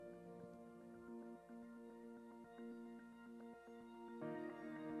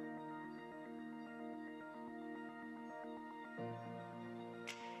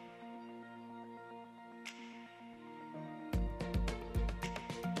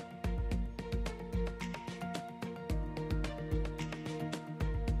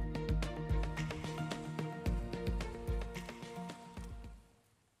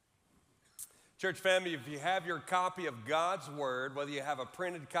Church family, if you have your copy of God's Word, whether you have a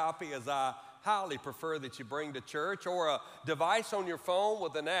printed copy, as I highly prefer that you bring to church, or a device on your phone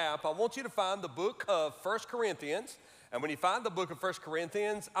with an app, I want you to find the book of 1 Corinthians. And when you find the book of 1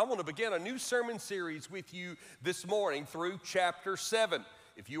 Corinthians, I want to begin a new sermon series with you this morning through chapter 7.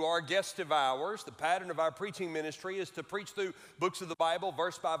 If you are a guest of ours, the pattern of our preaching ministry is to preach through books of the Bible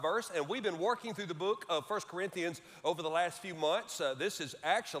verse by verse, and we've been working through the book of 1 Corinthians over the last few months. This is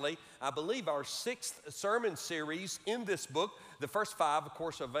actually, I believe, our 6th sermon series in this book. The first 5, of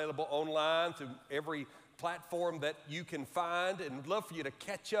course, are available online through every platform that you can find, and we'd love for you to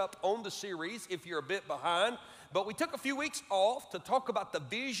catch up on the series if you're a bit behind. But we took a few weeks off to talk about the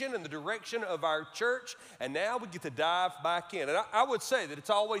vision and the direction of our church, and now we get to dive back in. And I would say that it's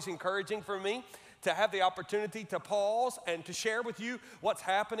always encouraging for me to have the opportunity to pause and to share with you what's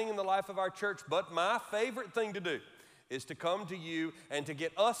happening in the life of our church. But my favorite thing to do is to come to you and to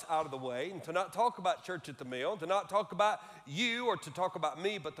get us out of the way and to not talk about church at the mill, to not talk about you or to talk about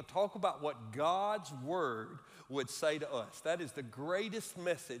me, but to talk about what God's Word would say to us. That is the greatest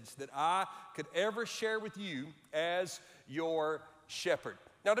message that I could ever share with you as your shepherd.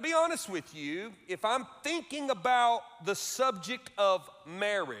 Now, to be honest with you, if I'm thinking about the subject of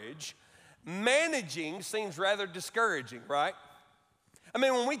marriage, managing seems rather discouraging, right? I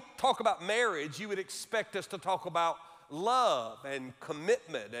mean, when we talk about marriage, you would expect us to talk about love and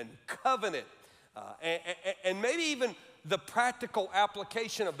commitment and covenant and maybe even the practical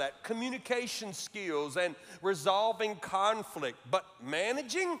application of that, communication skills and resolving conflict. But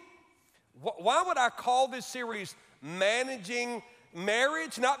managing? Why would I call this series Managing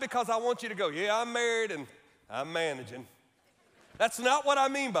Marriage? Not because I want you to go, yeah, I'm married and I'm managing. That's not what I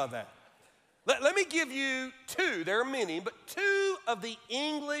mean by that. Let me give you two, there are many, but two of the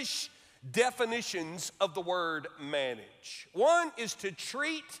English definitions of the word manage. One is to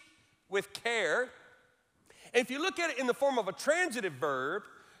treat with care. And if you look at it in the form of a transitive verb,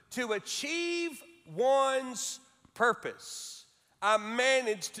 to achieve one's purpose. I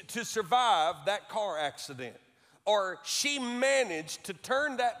managed to survive that car accident. Or she managed to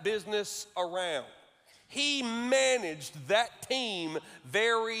turn that business around. He managed that team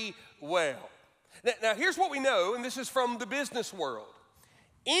very well. Now, here's what we know, and this is from the business world.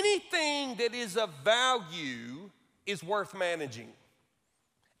 Anything that is of value is worth managing.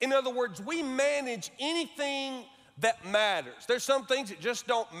 In other words, we manage anything that matters. There's some things that just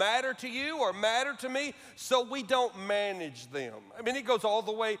don't matter to you or matter to me, so we don't manage them. I mean, it goes all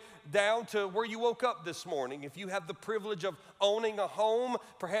the way down to where you woke up this morning. If you have the privilege of owning a home,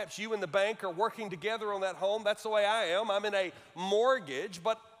 perhaps you and the bank are working together on that home. That's the way I am. I'm in a mortgage,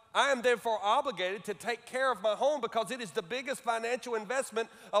 but I am therefore obligated to take care of my home because it is the biggest financial investment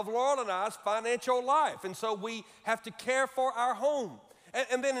of Laurel and I's financial life. And so we have to care for our home.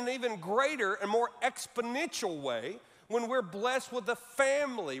 And then in an even greater and more exponential way, when we're blessed with a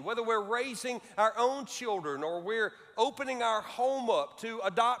family, whether we're raising our own children or we're opening our home up to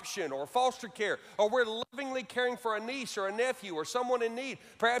adoption or foster care, or we're lovingly caring for a niece or a nephew or someone in need.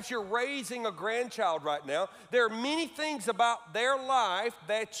 Perhaps you're raising a grandchild right now. There are many things about their life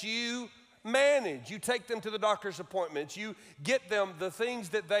that you manage. You take them to the doctor's appointments. You get them the things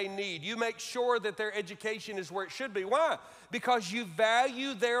that they need. You make sure that their education is where it should be. Why? Because you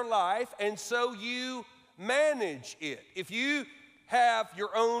value their life, and so you manage it. If you have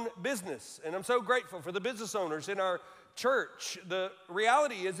your own business, and I'm so grateful for the business owners in our church, the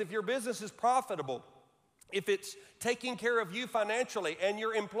reality is if your business is profitable, if it's taking care of you financially and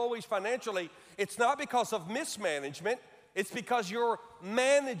your employees financially, it's not because of mismanagement, it's because you're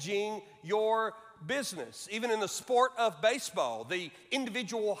managing your business. Even in the sport of baseball, the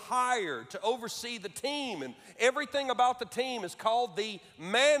individual hired to oversee the team and everything about the team is called the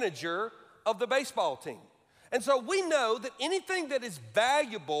manager of the baseball team. And so we know that anything that is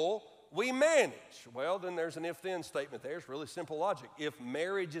valuable, we manage. Well, then there's an if-then statement there. It's really simple logic. If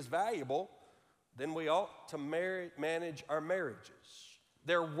marriage is valuable, then we ought to manage our marriages.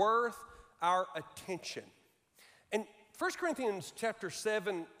 They're worth our attention. And 1 Corinthians chapter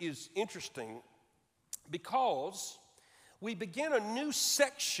 7 is interesting because we begin a new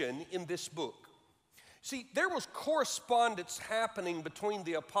section in this book. See, there was correspondence happening between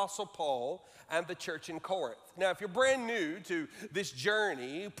the Apostle Paul and the church in Corinth. Now, if you're brand new to this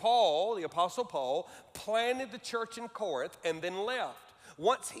journey, Paul, the Apostle Paul, planted the church in Corinth and then left.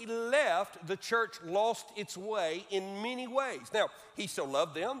 Once he left, the church lost its way in many ways. Now, he still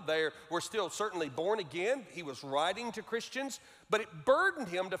loved them. They were still certainly born again. He was writing to Christians, but it burdened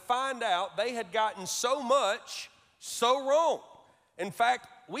him to find out they had gotten so much so wrong. In fact,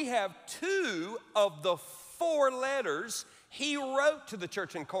 we have 2 of the 4 letters he wrote to the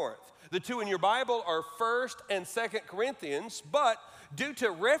church in Corinth. The two in your Bible are 1st and 2nd Corinthians, but due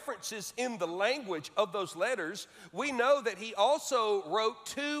to references in the language of those letters, we know that he also wrote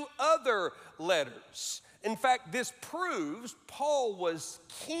 2 other letters. In fact, this proves Paul was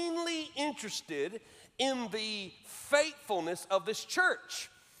keenly interested in the faithfulness of this church.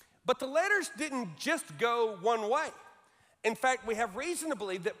 But the letters didn't just go one way. In fact, we have reason to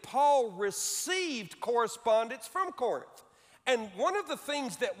believe that Paul received correspondence from Corinth. And one of the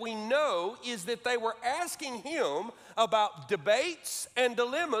things that we know is that they were asking him about debates and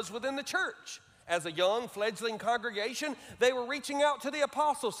dilemmas within the church. As a young fledgling congregation, they were reaching out to the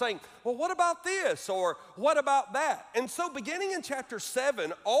apostles saying, well, what about this? Or what about that? And so beginning in chapter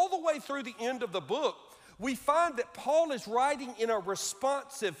 7, all the way through the end of the book, we find that Paul is writing in a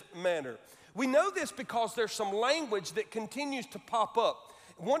responsive manner. We know this because there's some language that continues to pop up.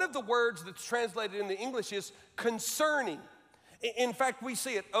 One of the words that's translated in the English is concerning. In fact, we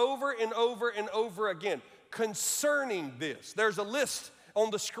see it over and over and over again. Concerning this. There's a list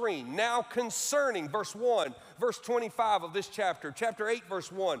on the screen. Now concerning, verse 1, verse 25 of this chapter, chapter 8,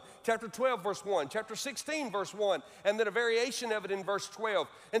 verse 1, chapter 12, verse 1, chapter 16, verse 1, and then a variation of it in verse 12.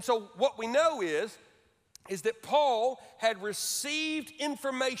 And so what we know is that Paul had received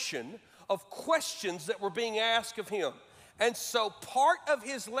information of questions that were being asked of him. And so part of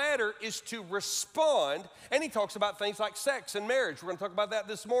his letter is to respond, and he talks about things like sex and marriage. We're going to talk about that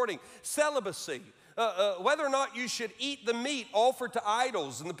this morning. Celibacy, whether or not you should eat the meat offered to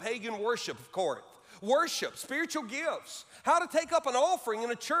idols in the pagan worship of Corinth. Worship, spiritual gifts, how to take up an offering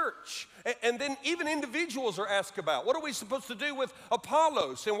in a church. And then even individuals are asked about, what are we supposed to do with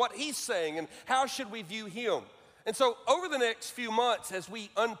Apollos and what he's saying, and how should we view him? And so over the next few months, as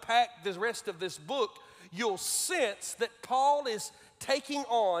we unpack the rest of this book, you'll sense that Paul is taking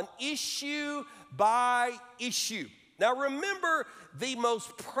on issue by issue. Now remember, the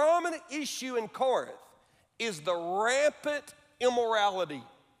most prominent issue in Corinth is the rampant immorality.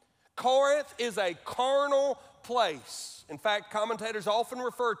 Corinth is a carnal place. In fact, commentators often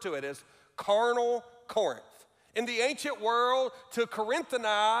refer to it as carnal Corinth. In the ancient world, to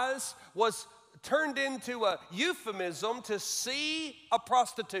Corinthanize was turned into a euphemism to see a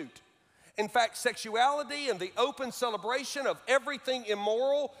prostitute. In fact, sexuality and the open celebration of everything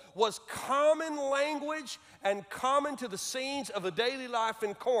immoral was common language and common to the scenes of the daily life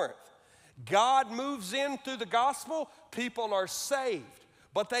in Corinth. God moves in through the gospel, people are saved,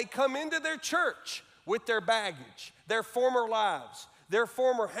 but they come into their church with their baggage, their former lives, their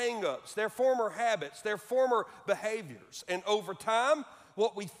former hang-ups, their former habits, their former behaviors. And over time,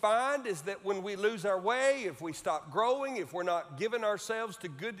 what we find is that when we lose our way, if we stop growing, if we're not giving ourselves to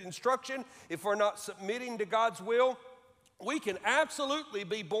good instruction, if we're not submitting to God's will, we can absolutely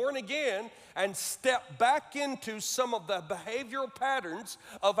be born again and step back into some of the behavioral patterns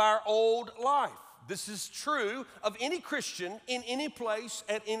of our old life. This is true of any Christian in any place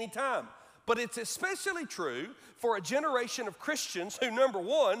at any time. But it's especially true for a generation of Christians who, number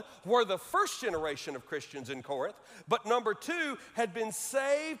one, were the first generation of Christians in Corinth, but number two, had been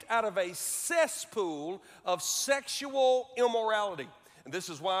saved out of a cesspool of sexual immorality. And this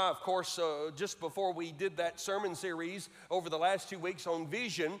is why, of course, just before we did that sermon series over the last 2 weeks on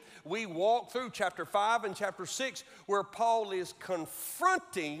vision, we walked through chapter 5 and chapter 6 where Paul is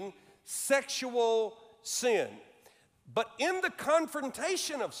confronting sexual sin. But in the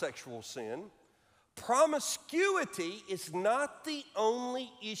confrontation of sexual sin, promiscuity is not the only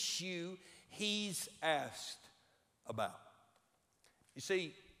issue he's asked about. You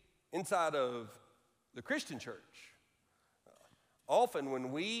see, inside of the Christian church, often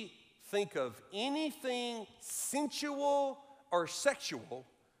when we think of anything sensual or sexual,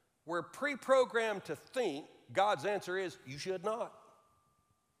 we're pre-programmed to think God's answer is, you should not.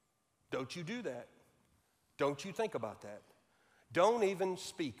 Don't you do that. Don't you think about that. Don't even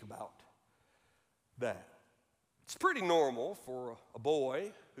speak about that. It's pretty normal for a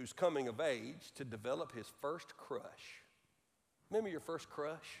boy who's coming of age to develop his first crush. Remember your first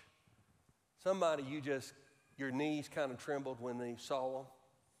crush? Somebody your knees kind of trembled when they saw them.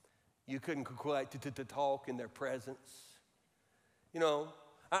 You couldn't quite talk in their presence. You know,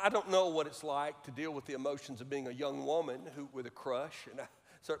 I don't know what it's like to deal with the emotions of being a young woman with a crush, and I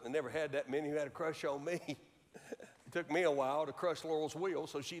certainly never had that many who had a crush on me. It took me a while to crush Laurel's wheel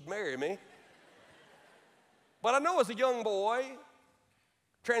so she'd marry me. But I know as a young boy,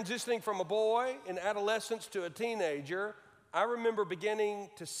 transitioning from a boy in adolescence to a teenager, I remember beginning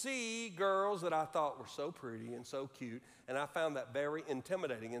to see girls that I thought were so pretty and so cute, and I found that very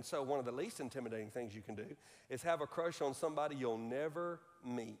intimidating. And so one of the least intimidating things you can do is have a crush on somebody you'll never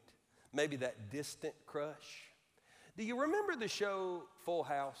meet, maybe that distant crush. Do you remember the show Full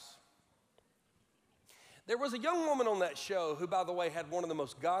House? There was a young woman on that show who, by the way, had one of the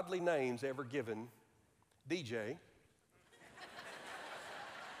most godly names ever given, DJ.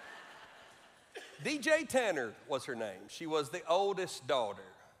 DJ Tanner was her name. She was the oldest daughter.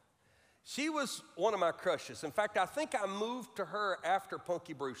 She was one of my crushes. In fact, I think I moved to her after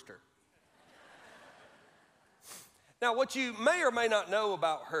Punky Brewster. Now, what you may or may not know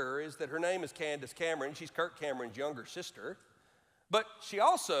about her is that her name is Candace Cameron. She's Kirk Cameron's younger sister. But she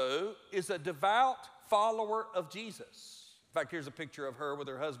also is a devout follower of Jesus. In fact, here's a picture of her with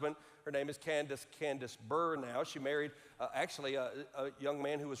her husband. Her name is Candace Burr now. She married a young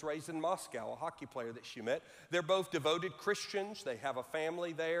man who was raised in Moscow, a hockey player that she met. They're both devoted Christians. They have a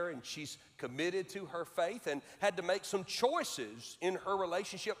family there, and she's committed to her faith and had to make some choices in her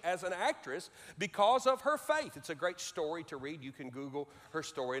relationship as an actress because of her faith. It's a great story to read. You can Google her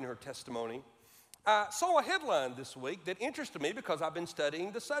story and her testimony. I saw a headline this week that interested me because I've been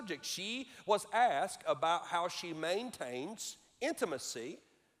studying the subject. She was asked about how she maintains intimacy,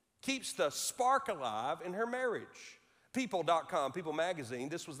 keeps the spark alive in her marriage. People.com, People Magazine,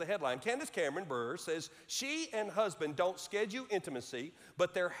 this was the headline. Candace Cameron Burr says she and husband don't schedule intimacy,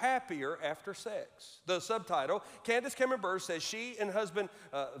 but they're happier after sex. The subtitle, Candace Cameron Burr says she and husband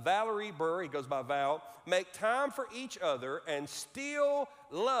Valerie Burr, he goes by Val, make time for each other and still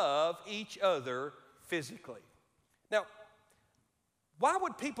love each other physically. Now, why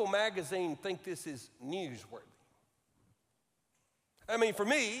would People Magazine think this is newsworthy? I mean, for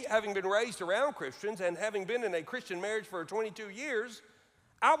me, having been raised around Christians and having been in a Christian marriage for 22 years,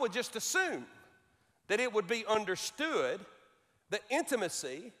 I would just assume that it would be understood that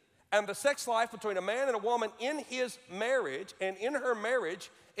intimacy and the sex life between a man and a woman in his marriage and in her marriage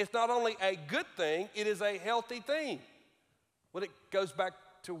is not only a good thing, it is a healthy thing. Well, it goes back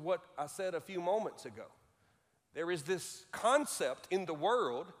to what I said a few moments ago. There is this concept in the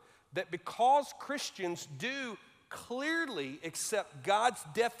world that because Christians do clearly accept God's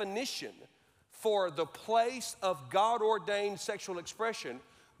definition for the place of God-ordained sexual expression,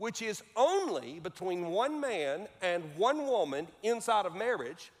 which is only between one man and one woman inside of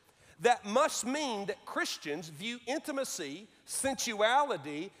marriage, that must mean that Christians view intimacy,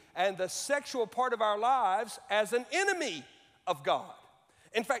 sensuality, and the sexual part of our lives as an enemy of God.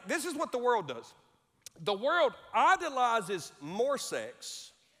 In fact, this is what the world does. The world idolizes more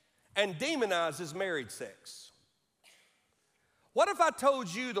sex and demonizes married sex. What if I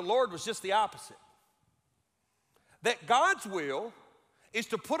told you the Lord was just the opposite? That God's will is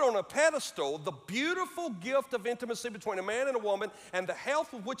to put on a pedestal the beautiful gift of intimacy between a man and a woman and the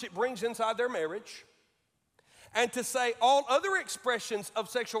health of which it brings inside their marriage, and to say all other expressions of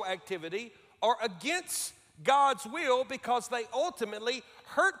sexual activity are against God's will because they ultimately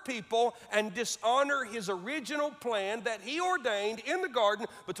hurt people and dishonor his original plan that he ordained in the garden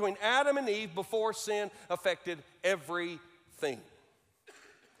between Adam and Eve before sin affected everything.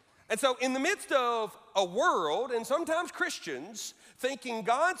 And so in the midst of a world, and sometimes Christians, thinking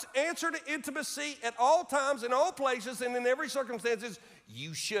God's answer to intimacy at all times, in all places, and in every circumstance is,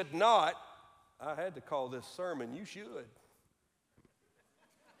 you should not. I had to call this sermon, you should.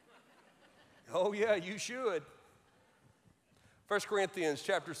 Oh yeah, you should. 1 Corinthians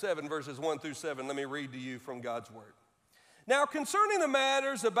chapter 7, verses 1 through 7. Let me read to you from God's word. Now concerning the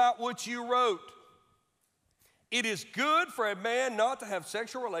matters about which you wrote, it is good for a man not to have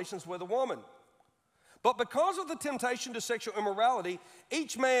sexual relations with a woman. But because of the temptation to sexual immorality,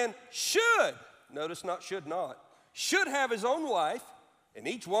 each man should, notice not should not, should have his own wife, and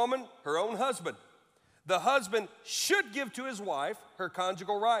each woman her own husband. The husband should give to his wife her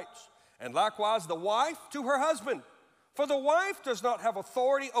conjugal rights, and likewise the wife to her husband. For the wife does not have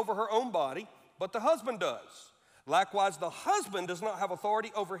authority over her own body, but the husband does. Likewise, the husband does not have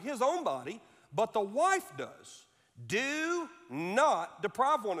authority over his own body, but the wife does. Do not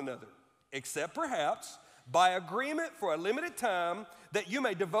deprive one another, except perhaps by agreement for a limited time, that you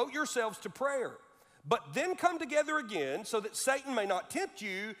may devote yourselves to prayer. But then come together again, so that Satan may not tempt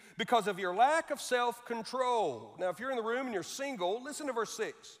you because of your lack of self-control. Now, if you're in the room and you're single, listen to verse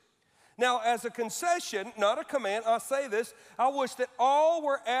 6. Now, as a concession, not a command, I say this, I wish that all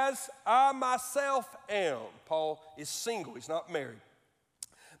were as I myself am. Paul is single, he's not married.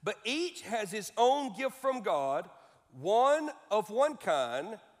 But each has his own gift from God, one of one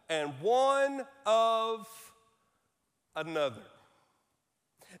kind and one of another.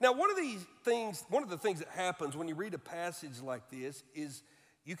 Now, one of the things that happens when you read a passage like this is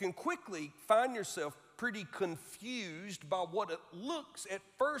you can quickly find yourself pretty confused by what it looks at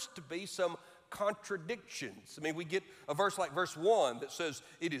first to be some contradictions. I mean, we get a verse like verse 1 that says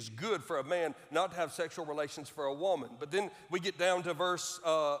it is good for a man not to have sexual relations for a woman. But then we get down to verse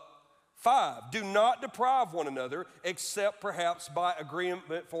 5, do not deprive one another except perhaps by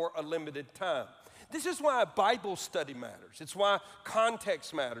agreement for a limited time. This is why Bible study matters. It's why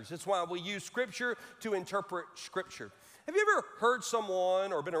context matters. It's why we use Scripture to interpret Scripture. Have you ever heard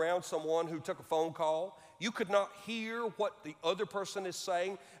someone or been around someone who took a phone call? You could not hear what the other person is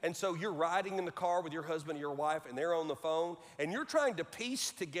saying, and so you're riding in the car with your husband or your wife, and they're on the phone, and you're trying to piece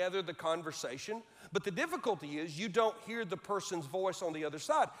together the conversation, but the difficulty is you don't hear the person's voice on the other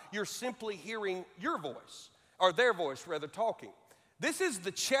side. You're simply hearing your voice, or their voice rather, talking. This is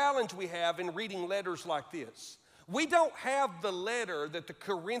the challenge we have in reading letters like this. We don't have the letter that the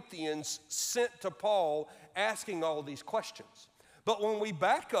Corinthians sent to Paul asking all these questions. But when we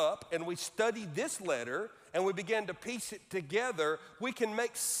back up and we study this letter and we begin to piece it together, we can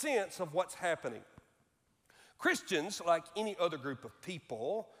make sense of what's happening. Christians, like any other group of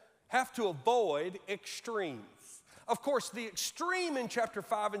people, have to avoid extremes. Of course, the extreme in chapter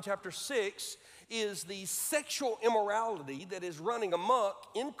 5 and chapter 6 is the sexual immorality that is running amok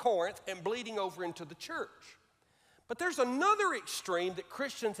in Corinth and bleeding over into the church. But there's another extreme that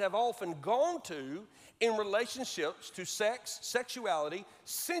Christians have often gone to in relationships to sex, sexuality,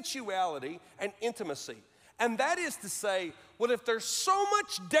 sensuality, and intimacy. And that is to say, well, if there's so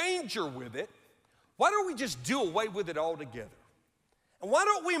much danger with it, why don't we just do away with it altogether? And why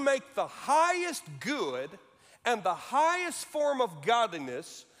don't we make the highest good and the highest form of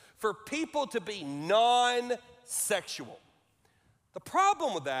godliness for people to be non-sexual? The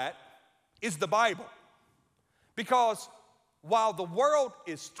problem with that is the Bible. Because while the world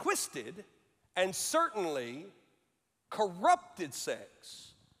is twisted and certainly corrupted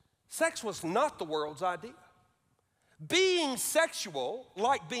sex, sex was not the world's idea. Being sexual,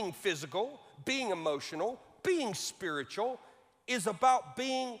 like being physical, being emotional, being spiritual, is about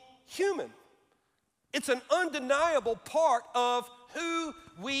being human. It's an undeniable part of who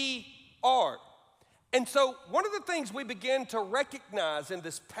we are. And so one of the things we begin to recognize in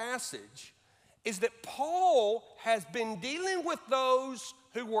this passage is that Paul has been dealing with those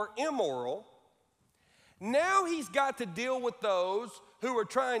who were immoral. Now he's got to deal with those who are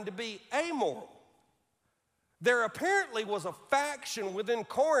trying to be amoral. There apparently was a faction within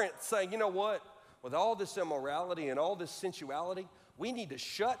Corinth saying, you know what, with all this immorality and all this sensuality, we need to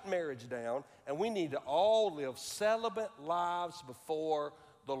shut marriage down and we need to all live celibate lives before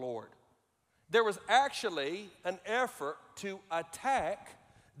the Lord. There was actually an effort to attack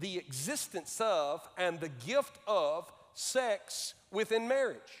the existence of and the gift of sex within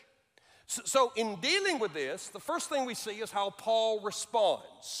marriage. So in dealing with this, the first thing we see is how Paul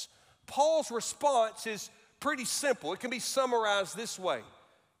responds. Paul's response is pretty simple. It can be summarized this way.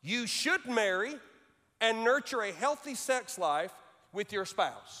 You should marry and nurture a healthy sex life with your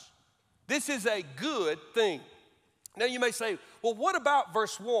spouse. This is a good thing. Now you may say, well, what about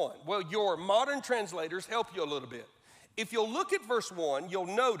verse 1? Well, your modern translators help you a little bit. If you'll look at verse 1, you'll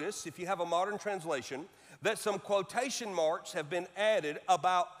notice, if you have a modern translation, that some quotation marks have been added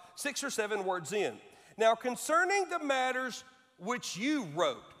about 6 or 7 words in. Now, concerning the matters which you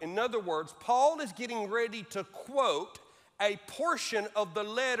wrote, in other words, Paul is getting ready to quote a portion of the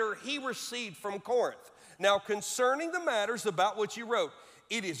letter he received from Corinth. Now, concerning the matters about which you wrote,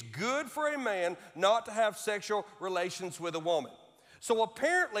 it is good for a man not to have sexual relations with a woman. So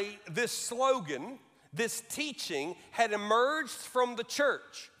apparently, this slogan, this teaching had emerged from the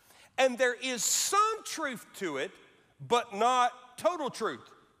church. And there is some truth to it, but not total truth.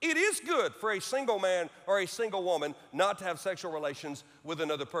 It is good for a single man or a single woman not to have sexual relations with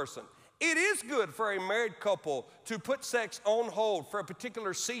another person. It is good for a married couple to put sex on hold for a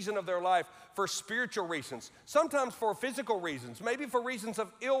particular season of their life for spiritual reasons, sometimes for physical reasons, maybe for reasons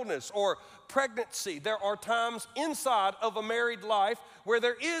of illness or pregnancy. There are times inside of a married life where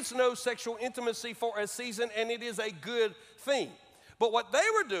there is no sexual intimacy for a season, and it is a good thing. But what they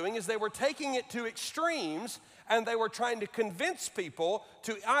were doing is they were taking it to extremes, and they were trying to convince people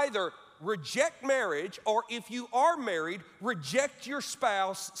to either reject marriage, or if you are married, reject your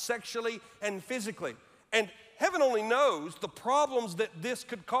spouse sexually and physically. And heaven only knows the problems that this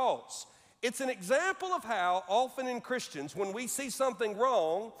could cause. It's an example of how often in Christians, when we see something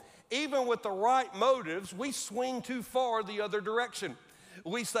wrong, even with the right motives, we swing too far the other direction.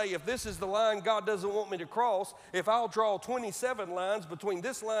 We say, if this is the line God doesn't want me to cross, if I'll draw 27 lines between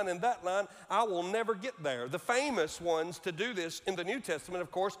this line and that line, I will never get there. The famous ones to do this in the New Testament, of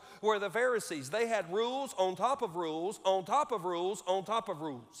course, were the Pharisees. They had rules on top of rules, on top of rules, on top of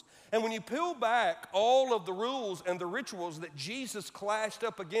rules. And when you peel back all of the rules and the rituals that Jesus clashed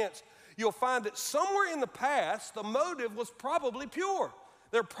up against, you'll find that somewhere in the past, the motive was probably pure.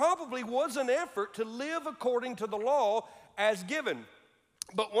 There probably was an effort to live according to the law as given.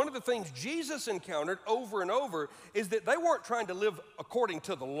 But one of the things Jesus encountered over and over is that they weren't trying to live according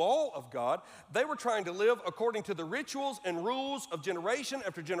to the law of God. They were trying to live according to the rituals and rules of generation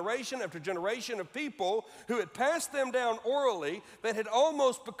after generation after generation of people who had passed them down orally that had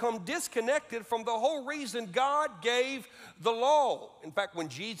almost become disconnected from the whole reason God gave the law. In fact, when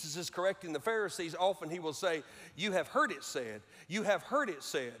Jesus is correcting the Pharisees, often he will say, "You have heard it said, you have heard it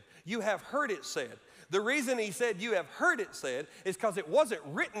said, you have heard it said." The reason he said, "You have heard it said," is because it wasn't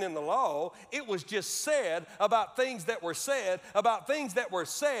written in the law. It was just said about things that were said, about things that were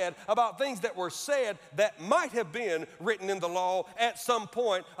said, about things that were said that might have been written in the law at some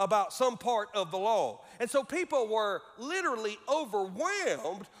point about some part of the law. And so people were literally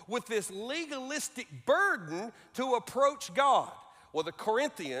overwhelmed with this legalistic burden to approach God. Well, the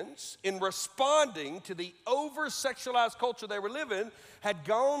Corinthians, in responding to the over-sexualized culture they were living, had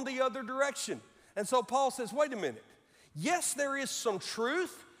gone the other direction. And so Paul says, wait a minute. Yes, there is some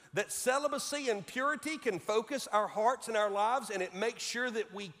truth that celibacy and purity can focus our hearts and our lives, and it makes sure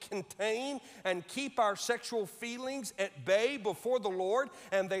that we contain and keep our sexual feelings at bay before the Lord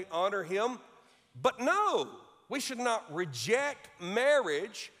and they honor Him. But no, we should not reject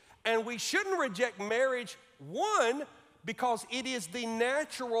marriage, and we shouldn't reject marriage, one, because it is the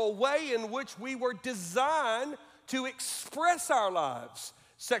natural way in which we were designed to express our lives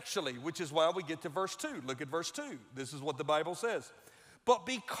sexually, which is why we get to verse 2. Look at verse 2. This is what the Bible says. But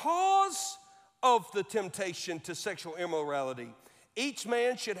because of the temptation to sexual immorality, each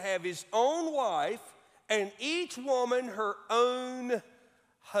man should have his own wife and each woman her own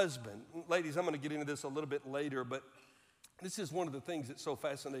husband. Ladies, I'm going to get into this a little bit later, but this is one of the things that's so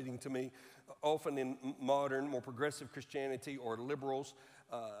fascinating to me. Often in modern, more progressive Christianity or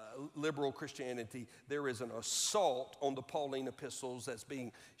liberal Christianity, there is an assault on the Pauline epistles that's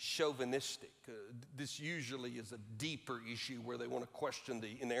being chauvinistic. This usually is a deeper issue where they want to question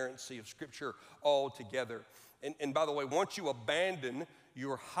the inerrancy of Scripture altogether. And by the way, once you abandon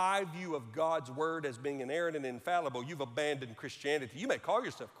your high view of God's Word as being inerrant and infallible, you've abandoned Christianity. You may call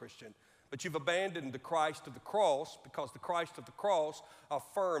yourself Christian, but you've abandoned the Christ of the cross, because the Christ of the cross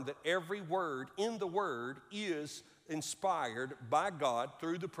affirmed that every word in the Word is inspired by God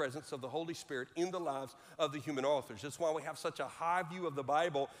through the presence of the Holy Spirit in the lives of the human authors. That's why we have such a high view of the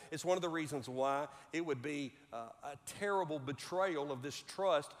Bible. It's one of the reasons why it would be a terrible betrayal of this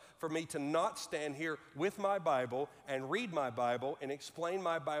trust for me to not stand here with my Bible and read my Bible and explain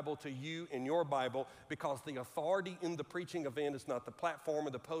my Bible to you in your Bible, because the authority in the preaching event is not the platform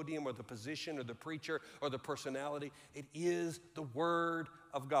or the podium or the position or the preacher or the personality. It is the Word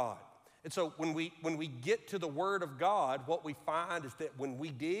of God. And so when we get to the Word of God, what we find is that when we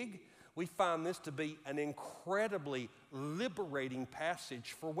dig, we find this to be an incredibly liberating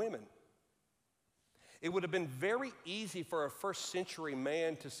passage for women. It would have been very easy for a first century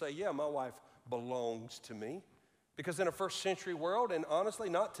man to say, yeah, my wife belongs to me. Because in a first century world, and honestly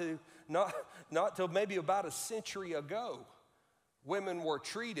not till maybe about a century ago, women were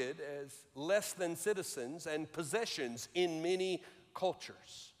treated as less than citizens and possessions in many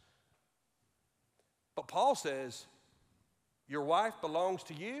cultures. But Paul says, your wife belongs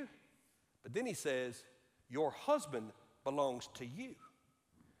to you, but then he says, your husband belongs to you.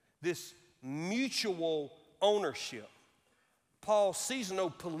 This mutual ownership. Paul sees no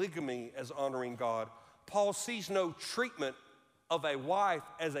polygamy as honoring God. Paul sees no treatment of a wife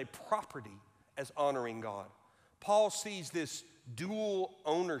as a property as honoring God. Paul sees this dual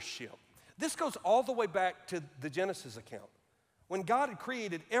ownership. This goes all the way back to the Genesis account. When God had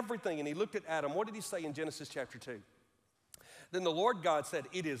created everything and He looked at Adam, what did He say in Genesis chapter 2? Then the Lord God said,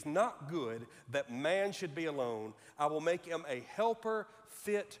 it is not good that man should be alone. I will make him a helper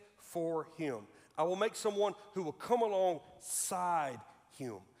fit for him. I will make someone who will come alongside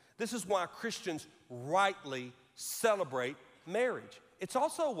him. This is why Christians rightly celebrate marriage. It's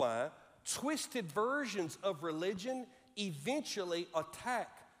also why twisted versions of religion eventually attack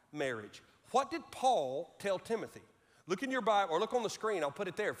marriage. What did Paul tell Timothy? Look in your Bible, or look on the screen, I'll put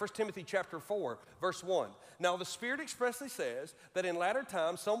it there. 1 Timothy chapter 4, verse 1. Now the Spirit expressly says that in latter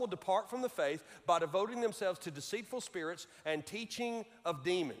times some will depart from the faith by devoting themselves to deceitful spirits and teaching of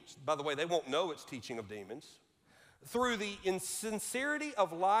demons. By the way, they won't know it's teaching of demons. Through the insincerity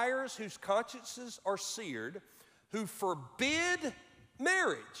of liars whose consciences are seared, who forbid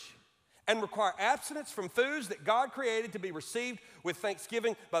marriage and require abstinence from foods that God created to be received with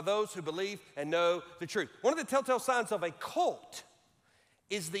thanksgiving by those who believe and know the truth. One of the telltale signs of a cult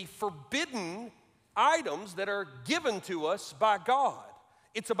is the forbidden items that are given to us by God.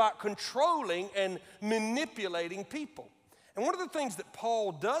 It's about controlling and manipulating people. And one of the things that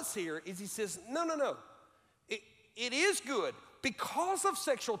Paul does here is he says, no. It is good. because of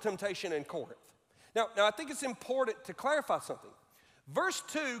sexual temptation in Corinth. Now I think it's important to clarify something. Verse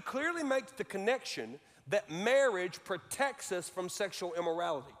 2 clearly makes the connection that marriage protects us from sexual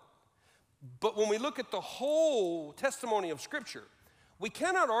immorality. But when we look at the whole testimony of Scripture, we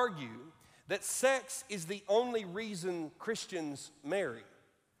cannot argue that sex is the only reason Christians marry.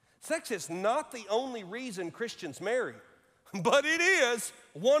 Sex is not the only reason Christians marry, but it is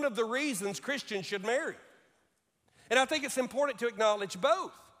one of the reasons Christians should marry. And I think it's important to acknowledge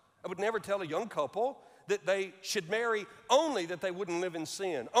both. I would never tell a young couple that they should marry only that they wouldn't live in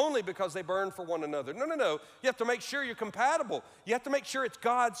sin, only because they burn for one another. No. You have to make sure you're compatible. You have to make sure it's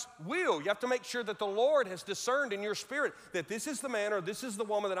God's will. You have to make sure that the Lord has discerned in your spirit that this is the man or this is the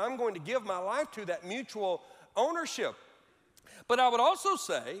woman that I'm going to give my life to, that mutual ownership. But I would also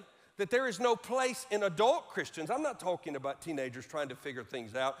say that there is no place in adult Christians. I'm not talking about teenagers trying to figure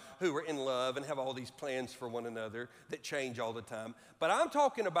things out who are in love and have all these plans for one another that change all the time. But I'm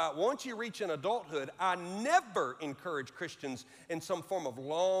talking about once you reach an adulthood, I never encourage Christians in some form of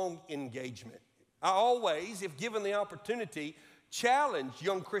long engagement. I always, if given the opportunity, challenge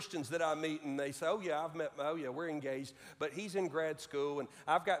young Christians that I meet, and they say, oh yeah, we're engaged, but he's in grad school, and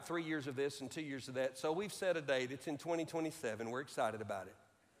I've got 3 years of this and 2 years of that, so we've set a date. It's in 2027. We're excited about it.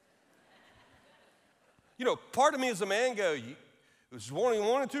 You know, part of me as a man there's one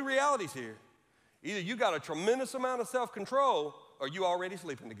or two realities here. Either you got a tremendous amount of self-control or you already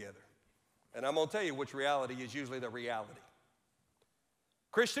sleeping together. And I'm going to tell you which reality is usually the reality.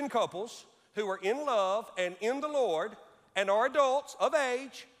 Christian couples who are in love and in the Lord and are adults of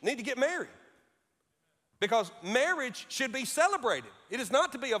age need to get married. Because marriage should be celebrated. It is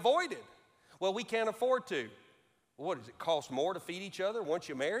not to be avoided. Well, we can't afford to. What does it cost more to feed each other once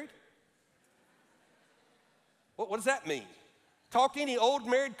you're married? What does that mean? Talk to any old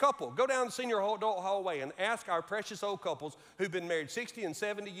married couple. Go down the senior adult hallway and ask our precious old couples who've been married 60 and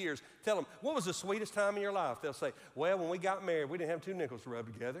 70 years. Tell them, what was the sweetest time in your life? They'll say, well, when we got married, we didn't have 2 nickels to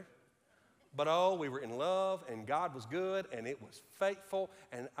rub together. But oh, we were in love, and God was good, and it was faithful,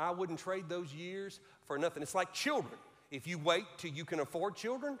 and I wouldn't trade those years for nothing. It's like children. If you wait till you can afford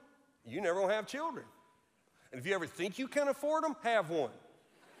children, you never gonna have children. And if you ever think you can afford them, have one.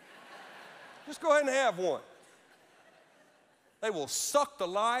 Just go ahead and have one. They will suck the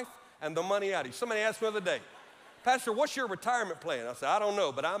life and the money out of you. Somebody asked me the other day, Pastor, what's your retirement plan? I said, I don't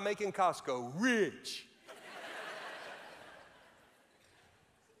know, but I'm making Costco rich.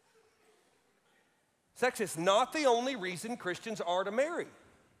 Sex is not the only reason Christians are to marry,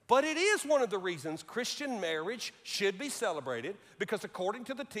 but it is one of the reasons Christian marriage should be celebrated, because according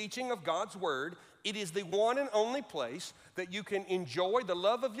to the teaching of God's Word, it is the one and only place that you can enjoy the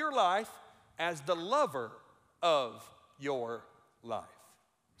love of your life as the lover of your life.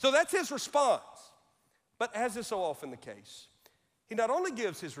 So that's his response. But as is so often the case, he not only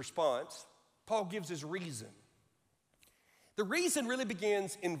gives his response, Paul gives his reason. The reason really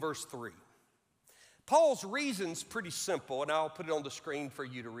begins in verse 3. Paul's reason's pretty simple, and I'll put it on the screen for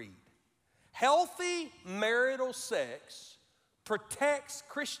you to read. Healthy marital sex protects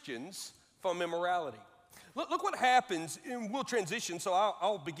Christians from immorality. Look what happens, and we'll transition, so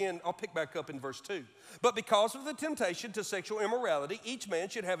I'll pick back up in verse 2. But because of the temptation to sexual immorality, each man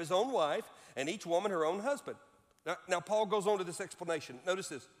should have his own wife, and each woman her own husband. Now Paul goes on to this explanation. Notice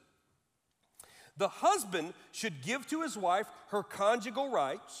this. The husband should give to his wife her conjugal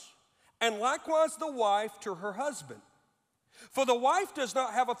rights, and likewise the wife to her husband. For the wife does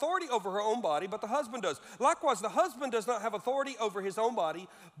not have authority over her own body, but the husband does. Likewise, the husband does not have authority over his own body,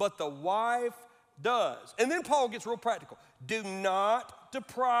 but the wife does. And then Paul gets real practical. Do not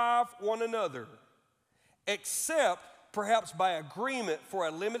deprive one another, except perhaps by agreement for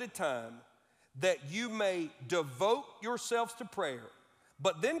a limited time, that you may devote yourselves to prayer,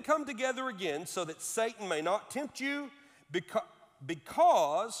 but then come together again, so that Satan may not tempt you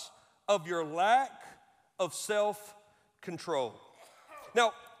because of your lack of self-control.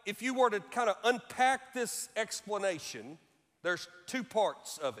 Now, if you were to kind of unpack this explanation, there's 2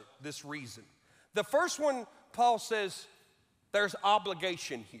 parts of it, this reason. The first one, Paul says, there's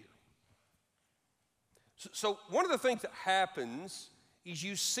obligation here. So one of the things that happens is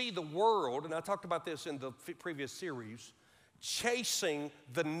you see the world, and I talked about this in the previous series, chasing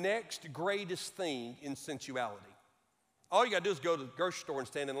the next greatest thing in sensuality. All you got to do is go to the grocery store and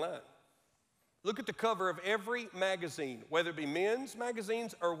stand in line. Look at the cover of every magazine, whether it be men's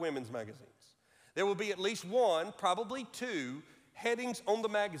magazines or women's magazines. There will be at least 1, probably 2, headings on the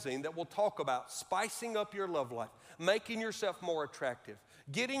magazine that will talk about spicing up your love life, making yourself more attractive,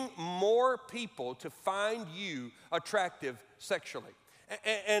 getting more people to find you attractive sexually.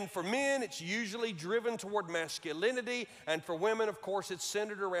 And for men, it's usually driven toward masculinity. And for women, of course, it's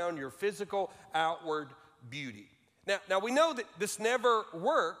centered around your physical outward beauty. Now we know that this never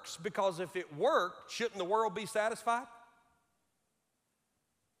works, because if it worked, shouldn't the world be satisfied?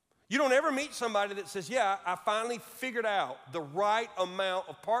 You don't ever meet somebody that says, yeah, I finally figured out the right amount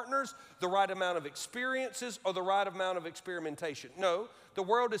of partners, the right amount of experiences, or the right amount of experimentation. No, the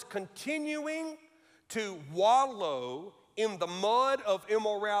world is continuing to wallow in the mud of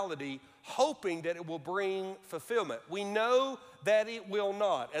immorality, hoping that it will bring fulfillment. We know that it will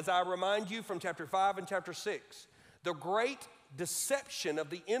not. As I remind you from chapter 5 and chapter 6, the great deception of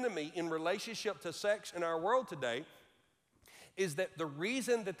the enemy in relationship to sex in our world today is that the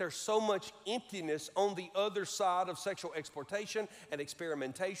reason that there's so much emptiness on the other side of sexual exploitation and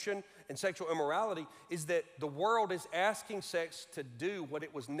experimentation and sexual immorality is that the world is asking sex to do what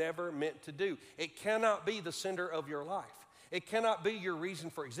it was never meant to do. It cannot be the center of your life. It cannot be your reason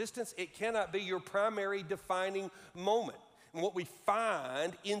for existence. It cannot be your primary defining moment. And what we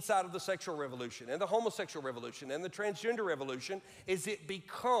find inside of the sexual revolution and the homosexual revolution and the transgender revolution is it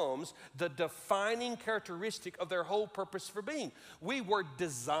becomes the defining characteristic of their whole purpose for being. We were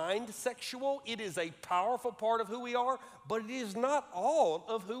designed sexual. It is a powerful part of who we are, but it is not all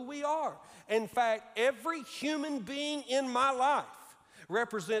of who we are. In fact, every human being in my life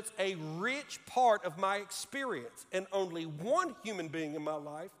represents a rich part of my experience, and only one human being in my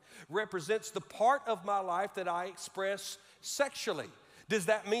life represents the part of my life that I express sexually. Does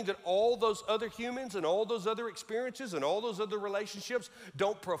that mean that all those other humans and all those other experiences and all those other relationships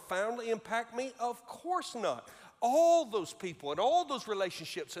don't profoundly impact me? Of course not. All those people and all those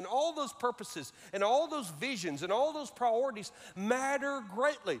relationships and all those purposes and all those visions and all those priorities matter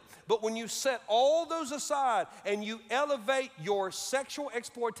greatly. But when you set all those aside and you elevate your sexual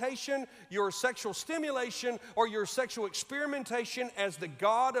exploitation, your sexual stimulation, or your sexual experimentation as the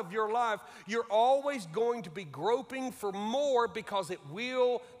God of your life, you're always going to be groping for more because it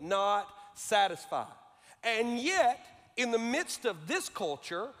will not satisfy. And yet, in the midst of this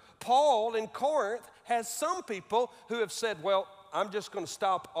culture, Paul in Corinth has some people who have said, well, I'm just going to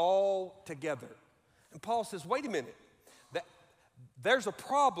stop altogether. And Paul says, wait a minute, there's a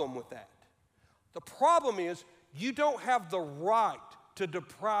problem with that. The problem is you don't have the right to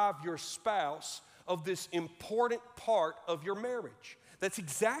deprive your spouse of this important part of your marriage. That's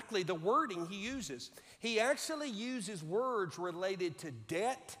exactly the wording he uses. He actually uses words related to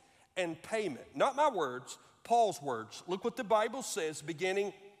debt and payment. Not my words, Paul's words. Look what the Bible says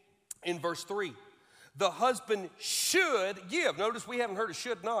beginning in verse 3. The husband should give. Notice we haven't heard a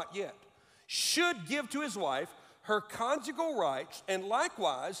should not yet. Should give to his wife her conjugal rights, and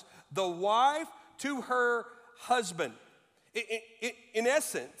likewise the wife to her husband. In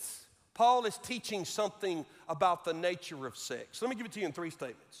essence, Paul is teaching something about the nature of sex. Let me give it to you in 3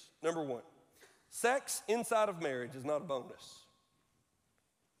 statements. Number 1, sex inside of marriage is not a bonus.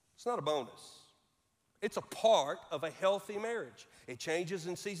 It's not a bonus. It's a part of a healthy marriage. It changes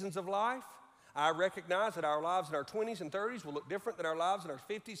in seasons of life. I recognize that our lives in our 20s and 30s will look different than our lives in our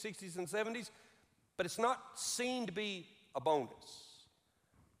 50s, 60s, and 70s, but it's not seen to be a bonus.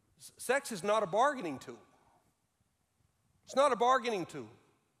 Sex is not a bargaining tool. It's not a bargaining tool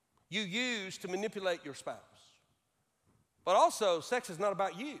you use to manipulate your spouse. But also, sex is not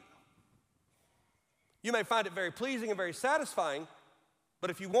about you. You may find it very pleasing and very satisfying, but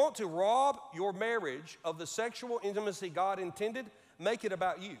if you want to rob your marriage of the sexual intimacy God intended, make it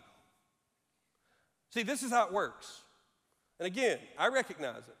about you. See, this is how it works. And again, I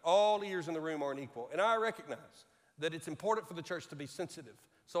recognize that all ears in the room aren't equal, and I recognize that it's important for the church to be sensitive.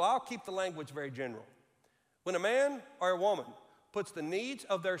 So I'll keep the language very general. When a man or a woman puts the needs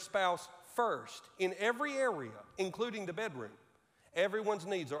of their spouse first in every area, including the bedroom, everyone's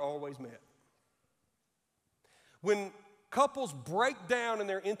needs are always met. When couples break down in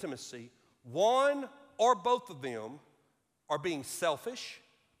their intimacy, one or both of them are being selfish,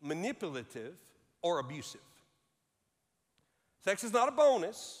 manipulative, or abusive. Sex is not a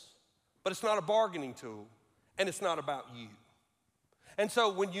bonus, but it's not a bargaining tool, and it's not about you. And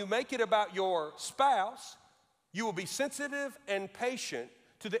so when you make it about your spouse, you will be sensitive and patient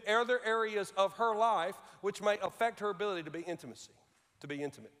to the other areas of her life which may affect her ability to be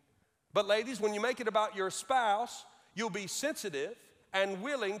intimate. But ladies, when you make it about your spouse, you'll be sensitive and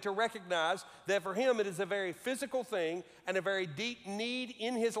willing to recognize that for him it is a very physical thing and a very deep need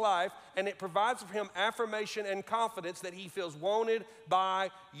in his life, and it provides for him affirmation and confidence that he feels wanted by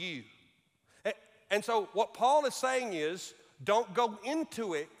you. And so what Paul is saying is, don't go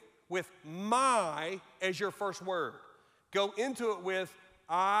into it with my as your first word. Go into it with,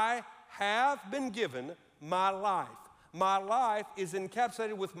 I have been given my life, My life is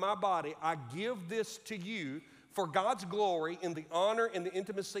encapsulated with my body. I give this to you for God's glory in the honor and the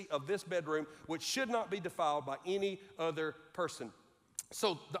intimacy of this bedroom, which should not be defiled by any other person.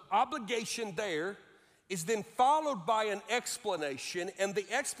 So the obligation there is then followed by an explanation, and the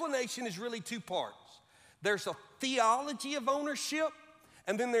explanation is really two parts. There's a theology of ownership,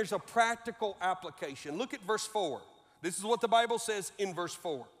 and then there's a practical application. Look at verse 4. This is what the Bible says in verse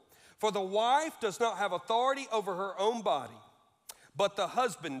 4. For the wife does not have authority over her own body, but the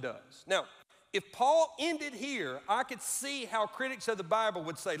husband does. Now, if Paul ended here, I could see how critics of the Bible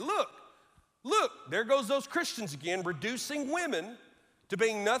would say, look, there goes those Christians again, reducing women to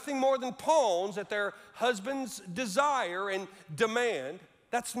being nothing more than pawns at their husband's desire and demand.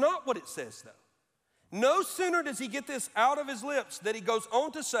 That's not what it says, though. No sooner does he get this out of his lips that he goes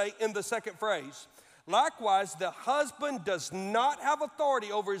on to say in the second phrase, likewise, the husband does not have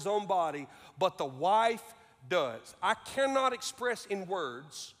authority over his own body, but the wife does. I cannot express in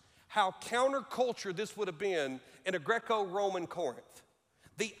words how counterculture this would have been in a Greco-Roman Corinth.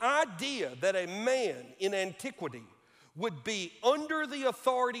 The idea that a man in antiquity would be under the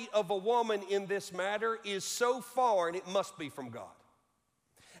authority of a woman in this matter is so foreign, it must be from God.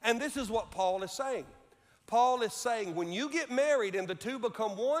 And this is what Paul is saying. Paul is saying when you get married and the two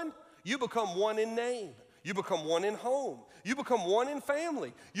become one, you become one in name. You become one in home. You become one in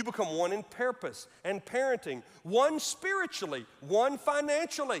family. You become one in purpose and parenting. One spiritually, one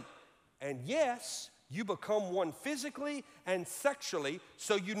financially. And yes, you become one physically and sexually,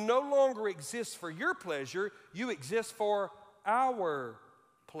 so you no longer exist for your pleasure, you exist for our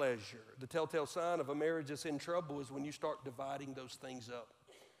pleasure. The telltale sign of a marriage that's in trouble is when you start dividing those things up.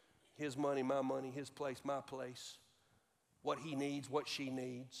 His money, his place, my place. What he needs, what she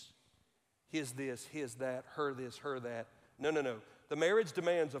needs. His this, his that, her this, her that. No. The marriage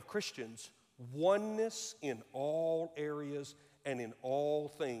demands of Christians oneness in all areas and in all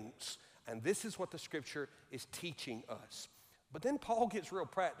things. And this is what the scripture is teaching us. But then Paul gets real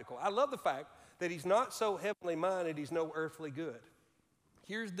practical. I love the fact that he's not so heavenly minded, he's no earthly good.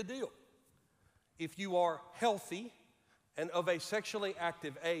 Here's the deal. If you are healthy and of a sexually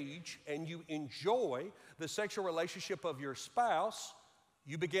active age and you enjoy the sexual relationship of your spouse,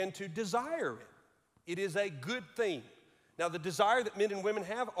 you begin to desire it. It is a good thing. Now, the desire that men and women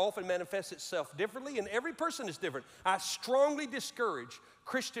have often manifests itself differently, and every person is different. I strongly discourage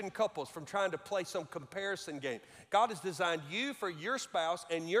Christian couples from trying to play some comparison game. God has designed you for your spouse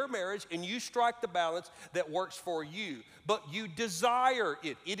and your marriage, and you strike the balance that works for you. But you desire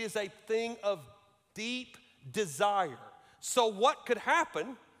it. It is a thing of deep desire. So what could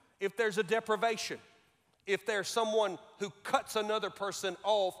happen if there's a deprivation? If there's someone who cuts another person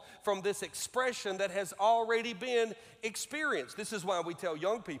off from this expression that has already been experienced. This is why we tell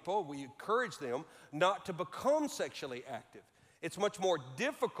young people, we encourage them not to become sexually active. It's much more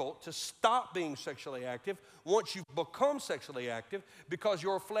difficult to stop being sexually active once you've become sexually active because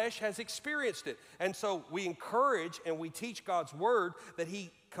your flesh has experienced it. And so we encourage and we teach God's word that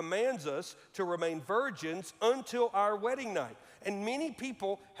he commands us to remain virgins until our wedding night. And many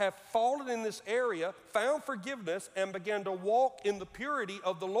people have fallen in this area, found forgiveness, and began to walk in the purity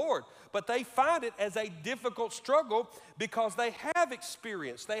of the Lord. But they find it as a difficult struggle because they have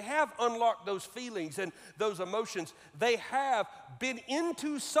experienced, they have unlocked those feelings and those emotions. They have been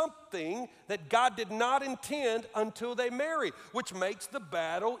into something that God did not intend until they marry, which makes the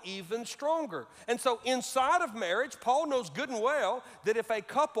battle even stronger. And so inside of marriage, Paul knows good and well that if a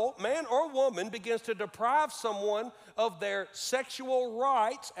couple, man or woman, begins to deprive someone of their sexual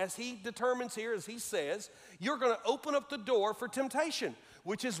rights, as he determines here, as he says, you're going to open up the door for temptation,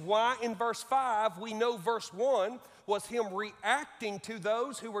 which is why in verse 5, we know verse 1 was him reacting to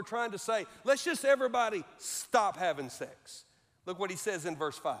those who were trying to say, let's just everybody stop having sex. Look what he says in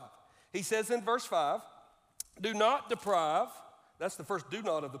verse 5. He says in verse 5, do not deprive, that's the first do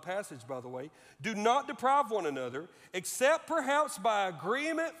not of the passage, by the way, do not deprive one another, except perhaps by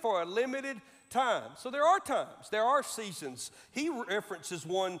agreement for a limited time. So there are times, there are seasons. He references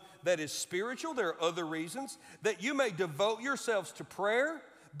one that is spiritual. There are other reasons that you may devote yourselves to prayer,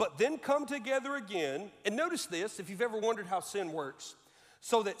 but then come together again. And notice this, if you've ever wondered how sin works,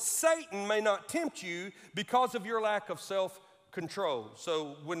 so that Satan may not tempt you because of your lack of self-control.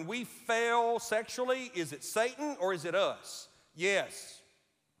 So when we fail sexually, is it Satan or is it us? Yes.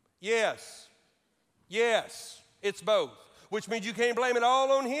 Yes. Yes. It's both, which means you can't blame it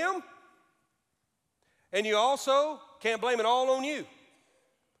all on him. And you also can't blame it all on you.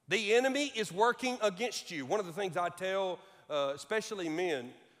 The enemy is working against you. One of the things I tell, especially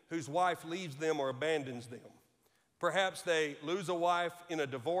men whose wife leaves them or abandons them, Perhaps they lose a wife in a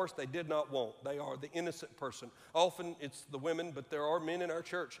divorce they did not want. They are the innocent person. Often it's the women, but there are men in our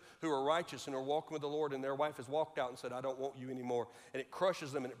church who are righteous and are walking with the Lord, and their wife has walked out and said, I don't want you anymore. And it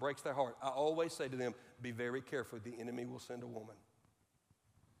crushes them and it breaks their heart. I always say to them, be very careful. The enemy will send a woman.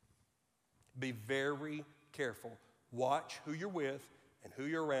 Be very careful. Watch who you're with and who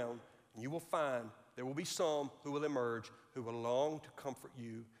you're around, and you will find there will be some who will emerge who will long to comfort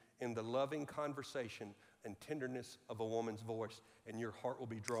you in the loving conversation and tenderness of a woman's voice, and your heart will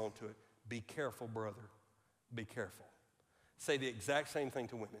be drawn to it. Be careful, brother. Be careful. Say the exact same thing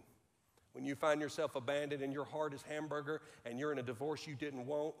to women. When you find yourself abandoned and your heart is hamburger and you're in a divorce you didn't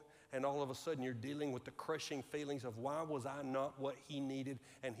want, and all of a sudden you're dealing with the crushing feelings of why was I not what he needed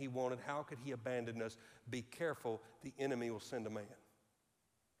and he wanted? How could he abandon us? Be careful. The enemy will send a man.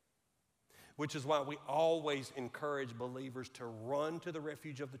 Which is why we always encourage believers to run to the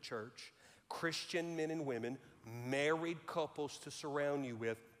refuge of the church, Christian men and women, married couples to surround you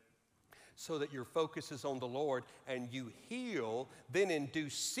with, so that your focus is on the Lord and you heal. Then in due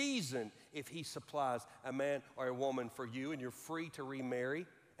season, if he supplies a man or a woman for you and you're free to remarry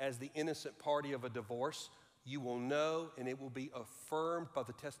as the innocent party of a divorce, you will know, and it will be affirmed by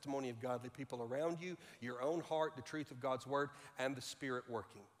the testimony of godly people around you, your own heart, the truth of God's word, and the Spirit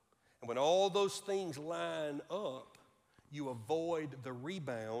working. And when all those things line up, you avoid the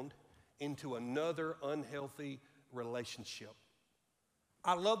rebound into another unhealthy relationship.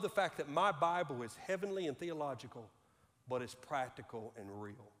 I love the fact that my Bible is heavenly and theological, but it's practical and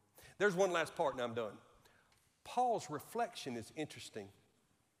real. There's one last part and I'm done. Paul's reflection is interesting.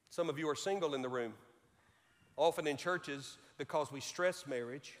 Some of you are single in the room. Often in churches, because we stress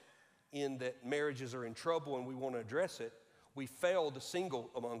marriage in that marriages are in trouble and we want to address it, we fail the single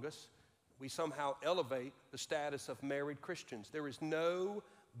among us. We somehow elevate the status of married Christians. There is no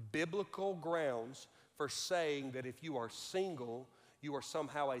biblical grounds for saying that if you are single, you are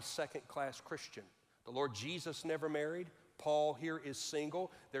somehow a second-class Christian. The Lord Jesus never married. Paul here is single.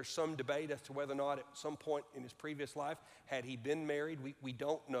 There's some debate as to whether or not at some point in his previous life had he been married. We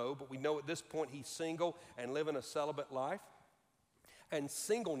don't know, but we know at this point he's single and living a celibate life. And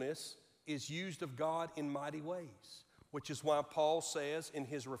singleness is used of God in mighty ways, which is why Paul says in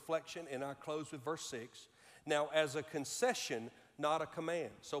his reflection, and I close with verse 6, now as a concession, not a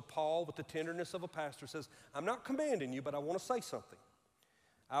command. So Paul, with the tenderness of a pastor, says, I'm not commanding you, but I want to say something.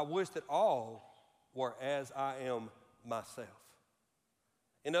 I wish that all were as I am myself.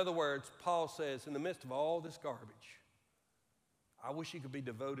 In other words, Paul says, in the midst of all this garbage, I wish you could be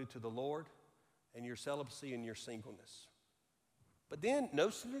devoted to the Lord and your celibacy and your singleness. But then, no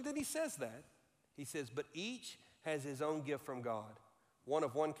sooner than he says that, he says, but each has his own gift from God, one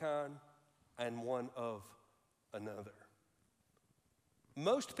of one kind and one of another.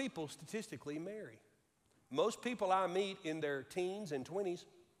 Most people statistically marry. Most people I meet in their teens and 20s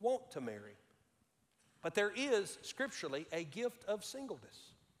want to marry. But there is, scripturally, a gift of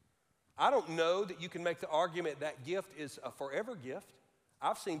singleness. I don't know that you can make the argument that gift is a forever gift.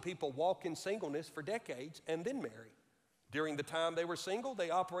 I've seen people walk in singleness for decades and then marry. During the time they were single, they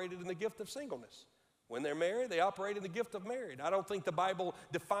operated in the gift of singleness. When they're married, they operate in the gift of married. I don't think the Bible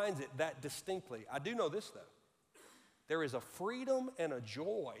defines it that distinctly. I do know this, though. There is a freedom and a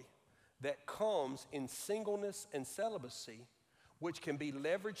joy that comes in singleness and celibacy, which can be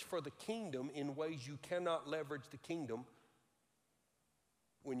leveraged for the kingdom in ways you cannot leverage the kingdom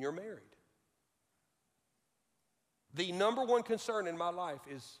when you're married. The number one concern in my life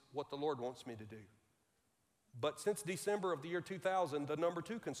is what the Lord wants me to do. But since December of the year 2000, the number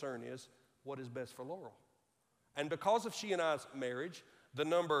two concern is what is best for Laurel. And because of she and I's marriage, the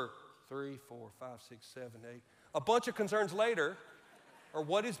number 3, 4, 5, 6, 7, 8, a bunch of concerns later are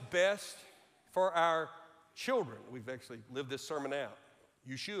what is best for our children. We've actually lived this sermon out.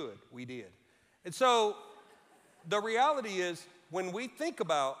 You should. We did. And so the reality is when we think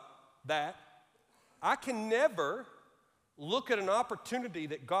about that, I can never look at an opportunity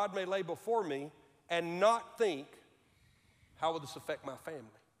that God may lay before me and not think, how will this affect my family?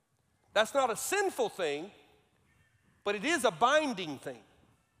 That's not a sinful thing, but it is a binding thing.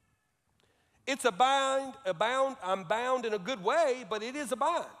 It's a bind, I'm bound in a good way, but it is a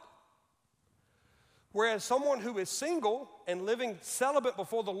bind. Whereas someone who is single and living celibate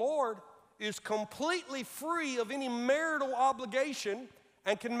before the Lord is completely free of any marital obligation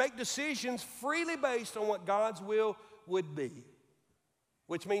and can make decisions freely based on what God's will would be.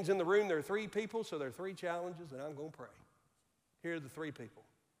 Which means in the room there are 3 people, so there are 3 challenges, and I'm going to pray. Here are the 3 people.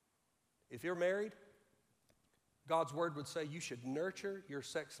 If you're married, God's word would say you should nurture your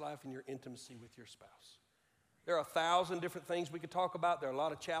sex life and your intimacy with your spouse. There are 1,000 different things we could talk about. There are a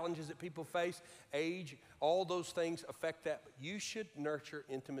lot of challenges that people face. Age, all those things affect that. But you should nurture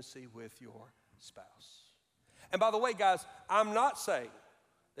intimacy with your spouse. And by the way, guys, I'm not saying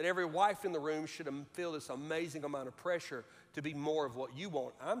that every wife in the room should feel this amazing amount of pressure to be more of what you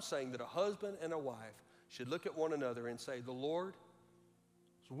want. I'm saying that a husband and a wife should look at one another and say, the Lord's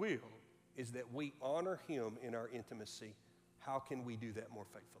will is that we honor him in our intimacy. How can we do that more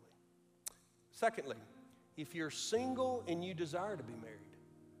faithfully? Secondly, if you're single and you desire to be married,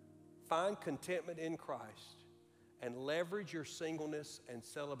 find contentment in Christ and leverage your singleness and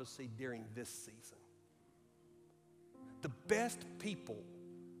celibacy during this season. The best people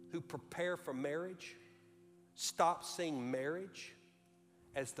who prepare for marriage stop seeing marriage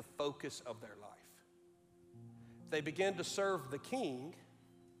as the focus of their life. They begin to serve the King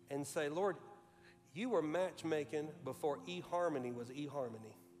and say, Lord, you were matchmaking before eHarmony was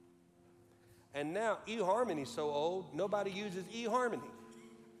eHarmony. And now eHarmony's so old, nobody uses eHarmony.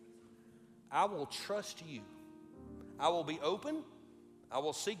 I will trust you. I will be open. I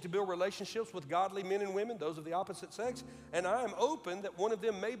will seek to build relationships with godly men and women, those of the opposite sex, and I am open that one of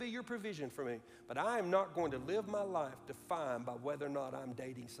them may be your provision for me. But I am not going to live my life defined by whether or not I'm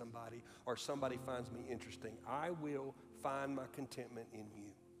dating somebody or somebody finds me interesting. I will find my contentment in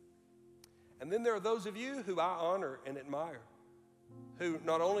you. And then there are those of you who I honor and admire, who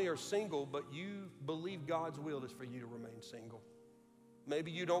not only are single, but you believe God's will is for you to remain single.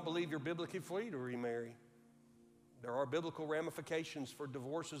 Maybe you don't believe you're biblically free to remarry. There are biblical ramifications for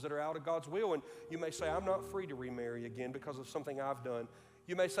divorces that are out of God's will, and you may say, I'm not free to remarry again because of something I've done.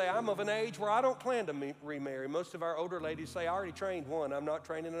 You may say, I'm of an age where I don't plan to remarry. Most of our older ladies say, I already trained one, I'm not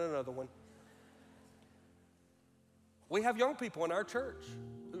training another one. We have young people in our church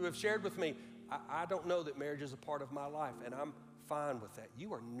who have shared with me, I don't know that marriage is a part of my life, and I'm fine with that.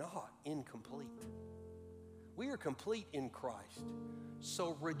 You are not incomplete. We are complete in Christ.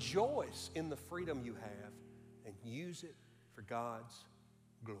 So rejoice in the freedom you have and use it for God's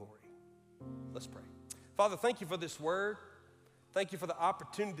glory. Let's pray. Father, thank you for this word. Thank you for the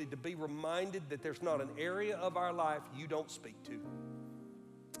opportunity to be reminded that there's not an area of our life you don't speak to.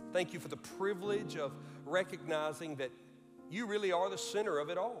 Thank you for the privilege of recognizing that you really are the center of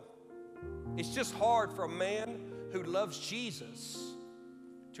it all. It's just hard for a man who loves Jesus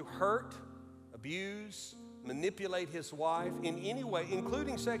to hurt, abuse, manipulate his wife in any way,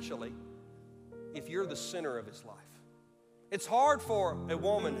 including sexually, if you're the center of his life. It's hard for a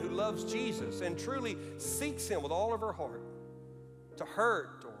woman who loves Jesus and truly seeks him with all of her heart to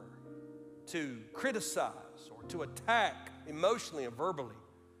hurt or to criticize or to attack emotionally and verbally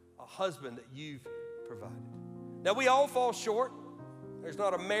a husband that you've provided. Now, we all fall short. There's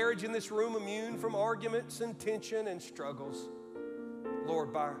not a marriage in this room immune from arguments and tension and struggles.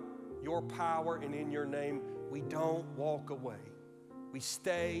 Lord, by your power and in your name, we don't walk away. We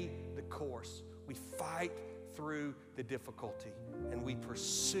stay the course. We fight through the difficulty, and we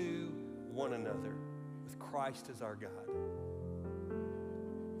pursue one another with Christ as our God.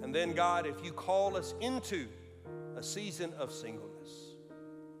 And then, God, if you call us into a season of singleness,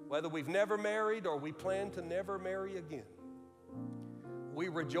 whether we've never married or we plan to never marry again, we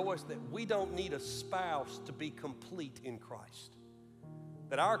rejoice that we don't need a spouse to be complete in Christ.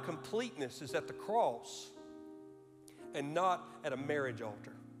 That our completeness is at the cross and not at a marriage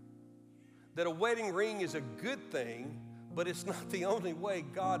altar. That a wedding ring is a good thing, but it's not the only way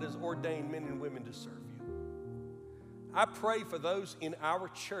God has ordained men and women to serve you. I pray for those in our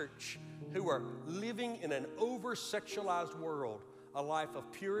church who are living in an over-sexualized world, a life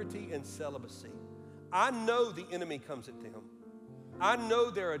of purity and celibacy. I know the enemy comes at them. I know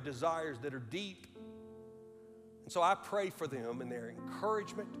there are desires that are deep. And so I pray for them and their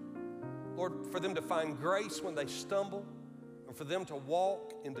encouragement. Lord, for them to find grace when they stumble, and for them to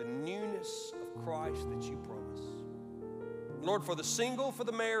walk in the newness of Christ that you promise. Lord, for the single, for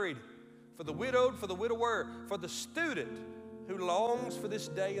the married, for the widowed, for the widower, for the student who longs for this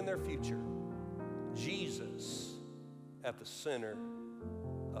day in their future, Jesus at the center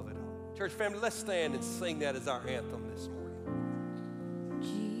of it all. Church family, let's stand and sing that as our anthem this morning.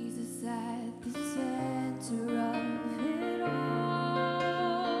 Jesus at the center of it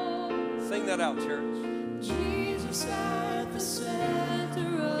all. Sing that out, church. Jesus at the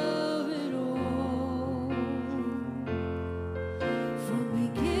center of it all.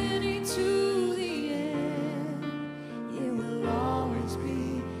 From beginning to the end, it will always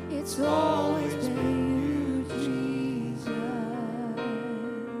be, it's always been you, Jesus.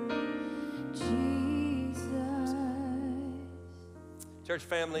 Jesus. Church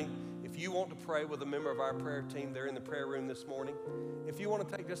family, if you want to pray with a member of our prayer team, they're in the prayer room this morning. If you want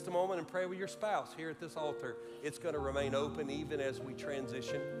to take just a moment and pray with your spouse here at this altar, it's going to remain open even as we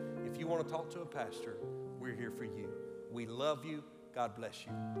transition. If you want to talk to a pastor, we're here for you. We love you. God bless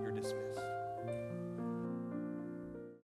you. You're dismissed.